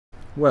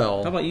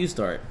Well, How about you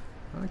start?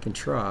 I can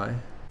try.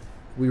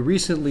 We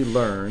recently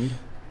learned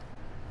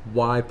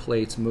why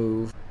plates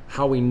move,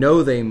 how we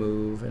know they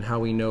move, and how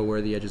we know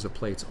where the edges of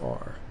plates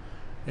are.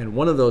 And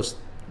one of those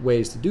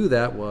ways to do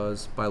that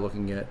was by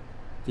looking at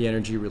the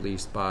energy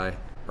released by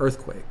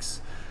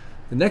earthquakes.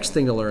 The next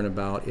thing to learn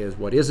about is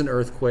what is an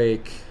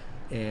earthquake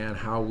and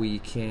how we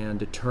can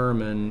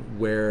determine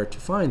where to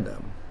find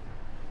them.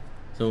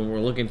 So what we're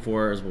looking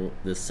for is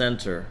the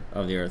center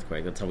of the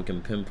earthquake. That's how we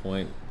can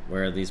pinpoint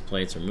where these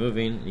plates are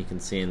moving. You can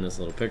see in this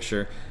little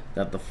picture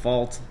that the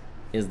fault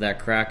is that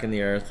crack in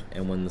the earth,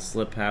 and when the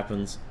slip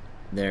happens,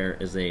 there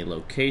is a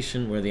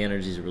location where the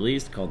energy is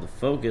released called the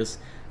focus,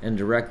 and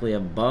directly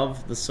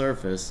above the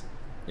surface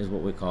is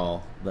what we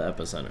call the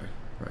epicenter.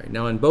 Right.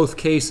 Now, in both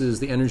cases,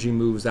 the energy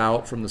moves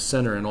out from the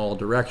center in all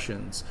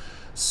directions.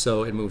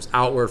 So it moves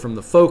outward from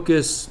the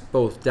focus,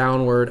 both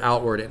downward,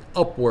 outward, and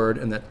upward,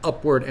 and that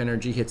upward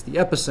energy hits the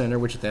epicenter,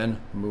 which then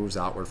moves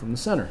outward from the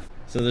center.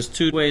 So there's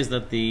two ways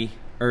that the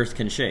earth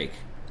can shake.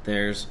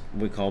 There's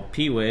what we call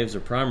P waves, or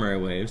primary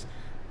waves,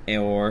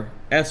 or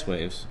S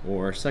waves,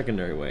 or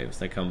secondary waves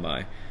that come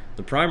by.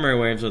 The primary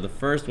waves are the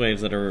first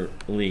waves that are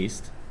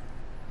released,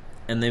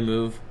 and they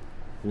move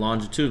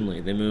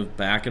longitudinally. They move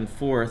back and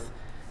forth,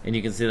 and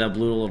you can see that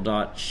blue little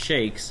dot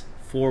shakes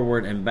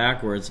forward and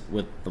backwards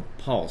with the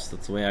pulse.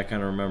 That's the way I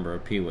kind of remember a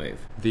P wave.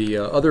 The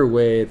other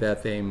way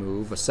that they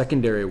move, a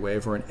secondary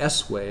wave or an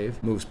S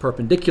wave, moves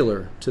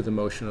perpendicular to the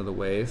motion of the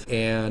wave,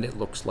 and it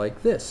looks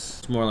like this.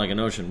 It's more like an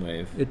ocean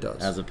wave. It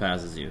does. As it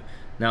passes you.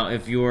 Now,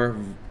 if you're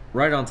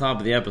right on top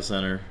of the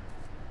epicenter,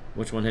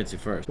 which one hits you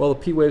first? Well, the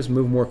P waves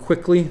move more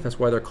quickly. That's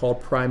why they're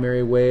called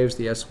primary waves.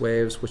 The S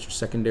waves, which are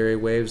secondary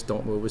waves,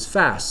 don't move as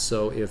fast.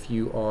 So if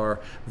you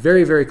are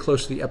very, very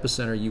close to the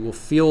epicenter, you will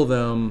feel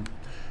them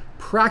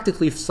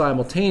practically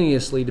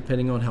simultaneously,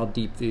 depending on how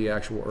deep the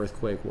actual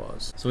earthquake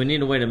was. So we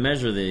need a way to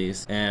measure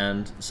these,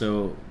 and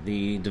so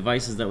the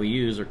devices that we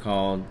use are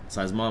called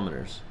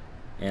seismometers,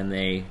 and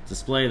they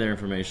display their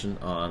information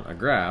on a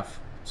graph,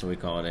 so we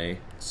call it a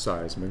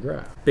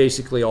seismograph.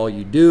 Basically, all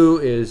you do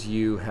is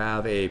you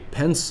have a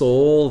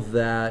pencil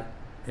that,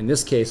 in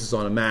this case, is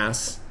on a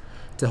mass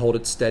to hold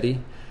it steady,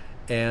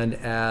 and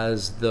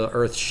as the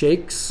earth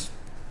shakes,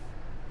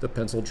 the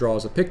pencil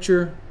draws a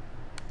picture.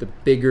 The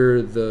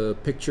bigger the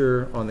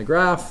picture on the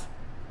graph,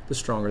 the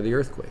stronger the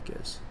earthquake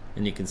is.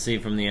 And you can see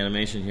from the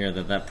animation here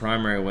that that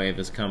primary wave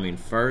is coming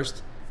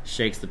first,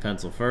 shakes the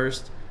pencil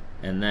first,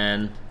 and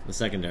then the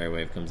secondary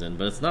wave comes in.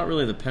 But it's not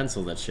really the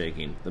pencil that's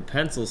shaking. The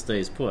pencil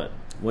stays put.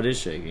 What is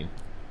shaking?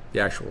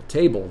 The actual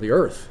table, the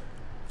earth.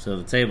 So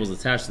the table's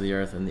attached to the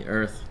earth, and the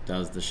earth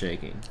does the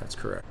shaking. That's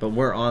correct. But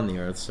we're on the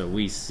earth, so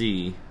we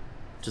see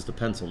just a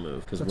pencil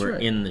move because we're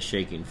right. in the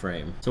shaking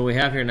frame. So what we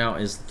have here now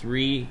is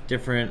 3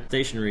 different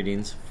station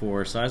readings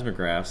for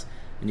seismographs,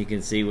 and you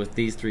can see with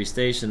these 3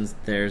 stations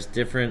there's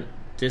different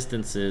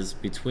distances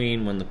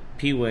between when the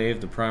P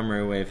wave, the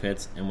primary wave,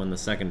 hits and when the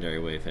secondary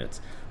wave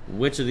hits.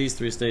 Which of these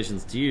 3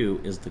 stations to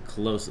you is the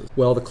closest?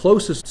 Well, the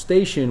closest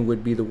station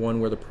would be the one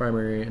where the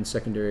primary and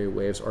secondary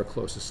waves are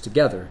closest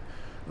together,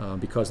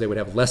 because they would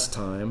have less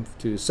time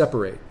to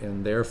separate,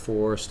 and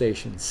therefore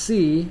station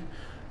C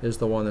is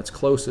the one that's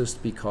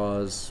closest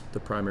because the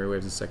primary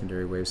waves and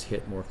secondary waves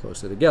hit more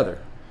closely together.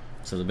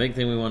 So the big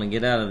thing we want to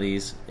get out of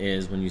these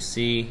is when you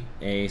see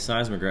a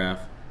seismograph,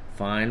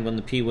 find when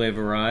the P wave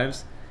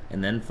arrives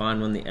and then find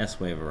when the S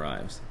wave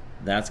arrives.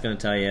 That's going to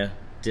tell you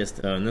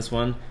distance. So in this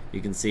one, you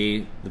can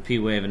see the P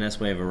wave and S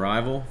wave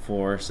arrival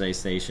for, say,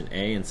 station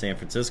A in San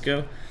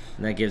Francisco,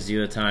 and that gives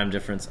you a time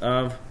difference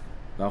of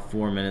about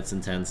 4 minutes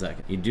and 10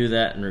 seconds. You do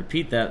that and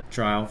repeat that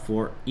trial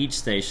for each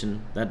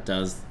station that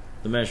does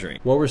the measuring.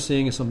 What we're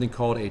seeing is something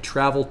called a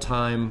travel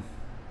time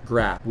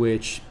graph,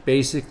 which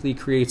basically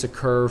creates a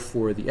curve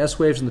for the S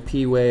waves and the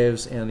P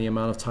waves and the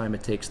amount of time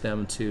it takes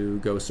them to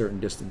go certain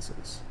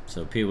distances.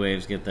 So P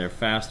waves get there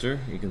faster.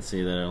 You can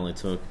see that it only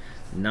took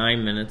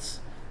 9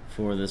 minutes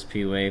for this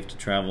P wave to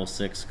travel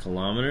 6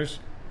 kilometers,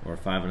 or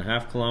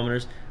 5.5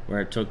 kilometers,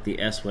 where it took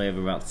the S wave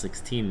about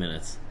 16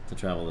 minutes to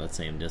travel that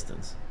same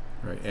distance.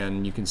 Right,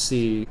 and you can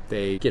see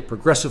they get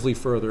progressively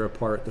further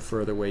apart the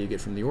further away you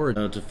get from the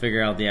origin. So to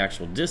figure out the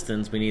actual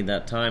distance, we need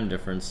that time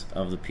difference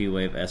of the P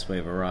wave, S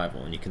wave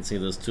arrival. And you can see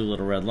those 2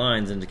 little red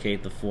lines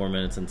indicate the 4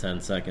 minutes and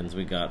 10 seconds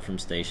we got from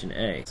station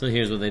A. So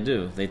here's what they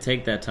do. They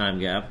take that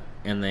time gap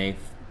and they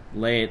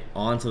lay it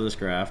onto this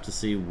graph to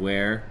see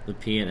where the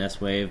P and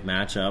S wave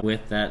match up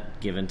with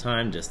that given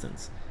time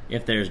distance.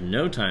 If there's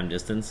no time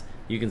distance,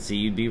 you can see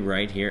you'd be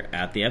right here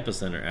at the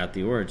epicenter, at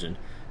the origin.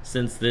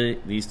 Since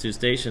these 2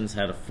 stations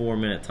had a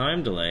 4-minute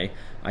time delay,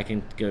 I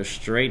can go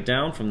straight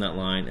down from that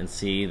line and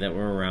see that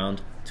we're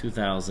around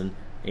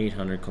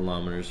 2,800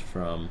 kilometers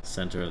from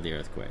center of the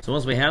earthquake. So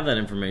once we have that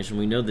information,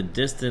 we know the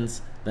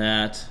distance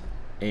that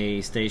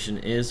a station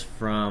is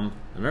from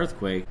an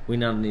earthquake. We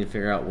now need to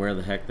figure out where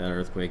the heck that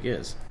earthquake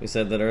is. We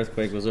said that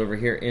earthquake was over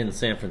here in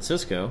San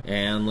Francisco,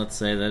 and let's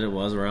say that it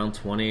was around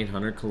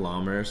 2,800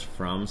 kilometers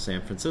from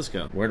San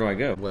Francisco. Where do I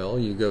go? Well,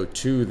 you go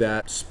to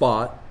that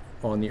spot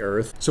on the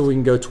earth, so we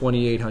can go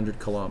 2,800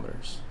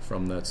 kilometers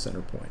from that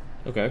center point.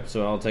 Okay,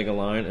 so I'll take a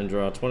line and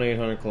draw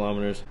 2,800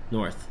 kilometers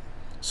north.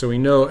 So we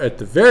know at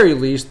the very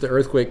least the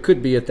earthquake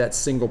could be at that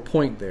single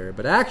point there.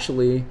 But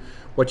actually,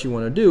 what you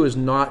want to do is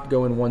not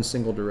go in one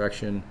single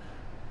direction.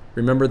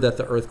 Remember that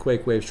the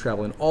earthquake waves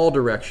travel in all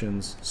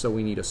directions, so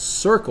we need a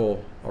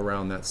circle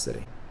around that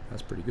city.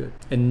 That's pretty good.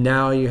 And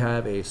now you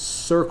have a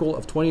circle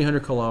of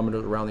 2,800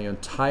 kilometers around the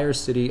entire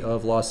city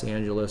of Los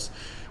Angeles,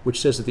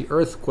 which says that the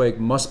earthquake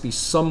must be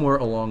somewhere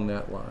along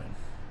that line.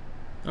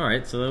 All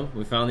right, so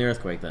we found the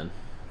earthquake then.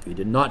 We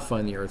did not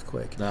find the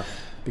earthquake. No.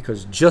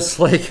 Because just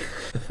like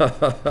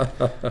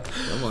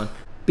Come on.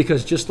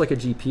 because just like a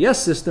GPS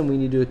system, we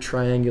need to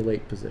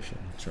triangulate position.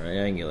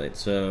 Triangulate.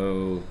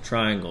 So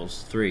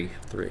triangles, 3.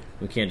 3.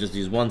 We can't just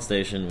use one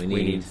station. We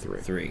need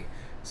 3. 3.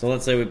 So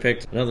let's say we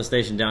picked another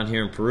station down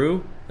here in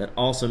Peru that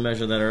also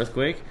measured that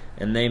earthquake,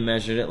 and they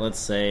measured it, let's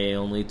say,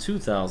 only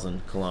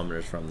 2,000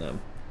 kilometers from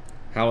them.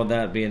 How would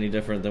that be any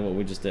different than what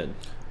we just did?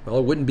 Well,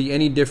 it wouldn't be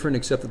any different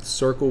except that the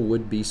circle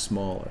would be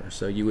smaller.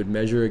 So you would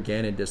measure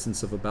again a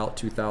distance of about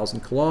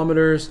 2,000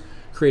 kilometers,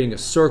 creating a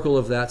circle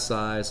of that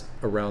size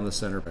around the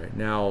center. Right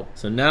now,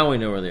 So now we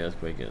know where the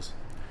earthquake is.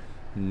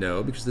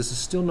 no, because this is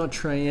still not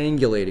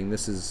triangulating.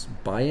 This is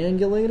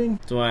biangulating.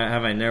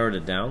 Have I narrowed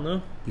it down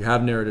though? You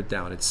have narrowed it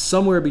down. It's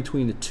somewhere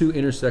between the two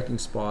intersecting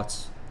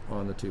spots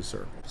on the two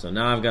circles. So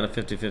now I've got a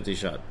 50-50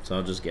 shot, so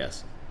I'll just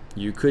guess.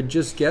 You could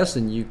just guess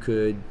and you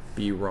could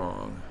be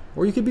wrong.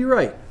 Or you could be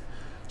right.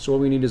 So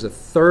what we need is a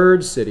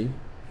third city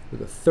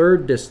with a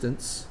third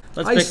distance.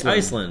 Let's pick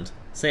Iceland.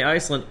 Say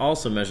Iceland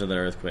also measured that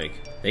earthquake.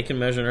 They can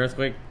measure an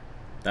earthquake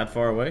that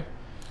far away?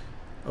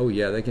 Oh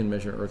yeah, they can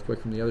measure an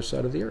earthquake from the other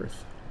side of the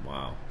earth.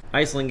 Wow.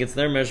 Iceland gets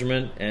their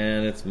measurement,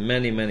 and it's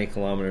many, many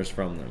kilometers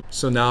from them.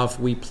 So now if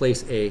we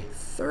place a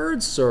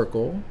third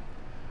circle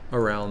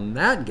around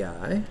that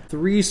guy,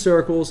 3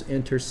 circles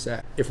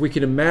intersect. If we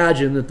can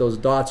imagine that those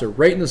dots are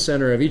right in the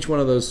center of each one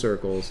of those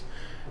circles,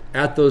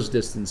 at those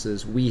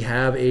distances, we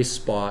have a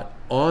spot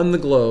on the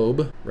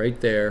globe, right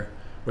there,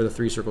 where the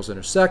 3 circles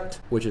intersect,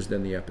 which is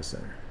then the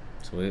epicenter.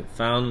 So we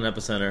found an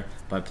epicenter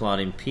by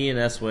plotting P and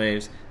S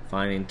waves,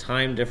 finding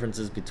time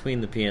differences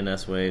between the P and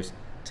S waves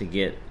to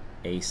get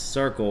a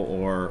circle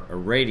or a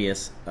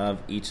radius of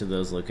each of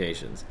those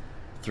locations.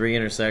 3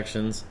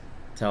 intersections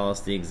tell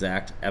us the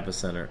exact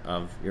epicenter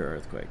of your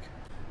earthquake.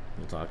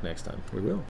 We'll talk next time. We will.